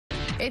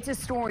It's a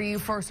story you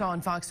first saw on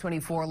Fox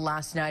 24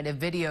 last night, a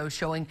video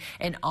showing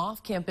an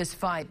off-campus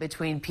fight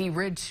between Pea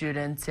Ridge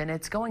students, and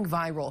it's going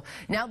viral.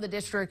 Now the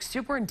district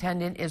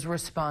superintendent is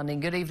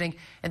responding. Good evening,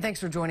 and thanks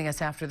for joining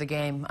us after the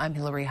game. I'm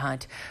Hillary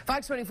Hunt.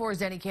 Fox 24's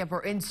Denny Camper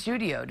in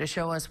studio to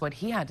show us what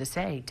he had to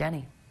say.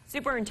 Denny.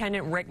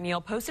 Superintendent Rick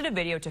Neal posted a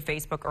video to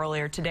Facebook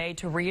earlier today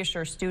to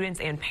reassure students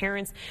and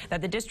parents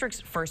that the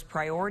district's first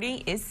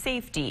priority is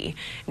safety.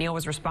 Neal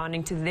was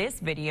responding to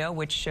this video,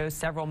 which shows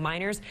several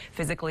minors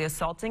physically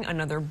assaulting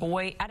another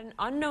boy at an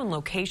unknown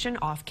location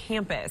off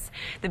campus.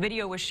 The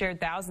video was shared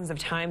thousands of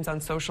times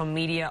on social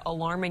media,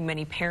 alarming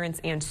many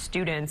parents and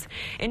students.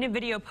 In a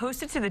video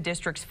posted to the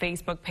district's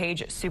Facebook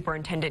page,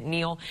 Superintendent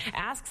Neal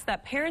asks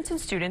that parents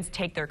and students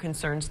take their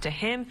concerns to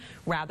him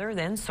rather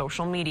than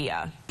social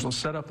media. We'll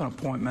set up an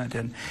appointment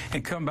and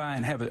come by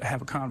and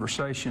have a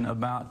conversation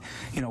about,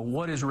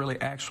 what is really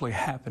actually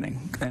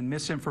happening. And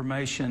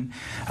misinformation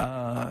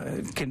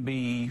can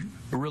be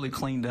really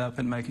cleaned up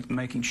and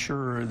making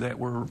sure that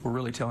we're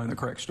really telling the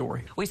correct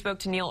story. We spoke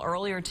to Neal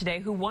earlier today,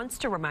 who wants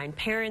to remind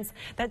parents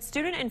that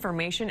student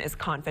information is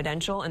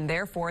confidential and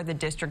therefore the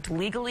district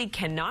legally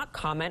cannot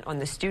comment on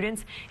the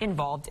students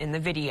involved in the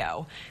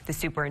video. The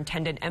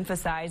superintendent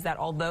emphasized that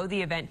although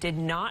the event did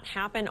not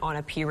happen on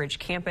a Pea Ridge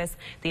campus,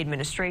 the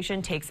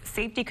administration takes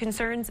safety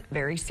concerns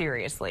very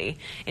seriously.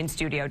 In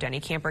studio,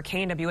 Denny Camper,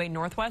 KNWA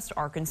Northwest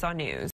Arkansas News.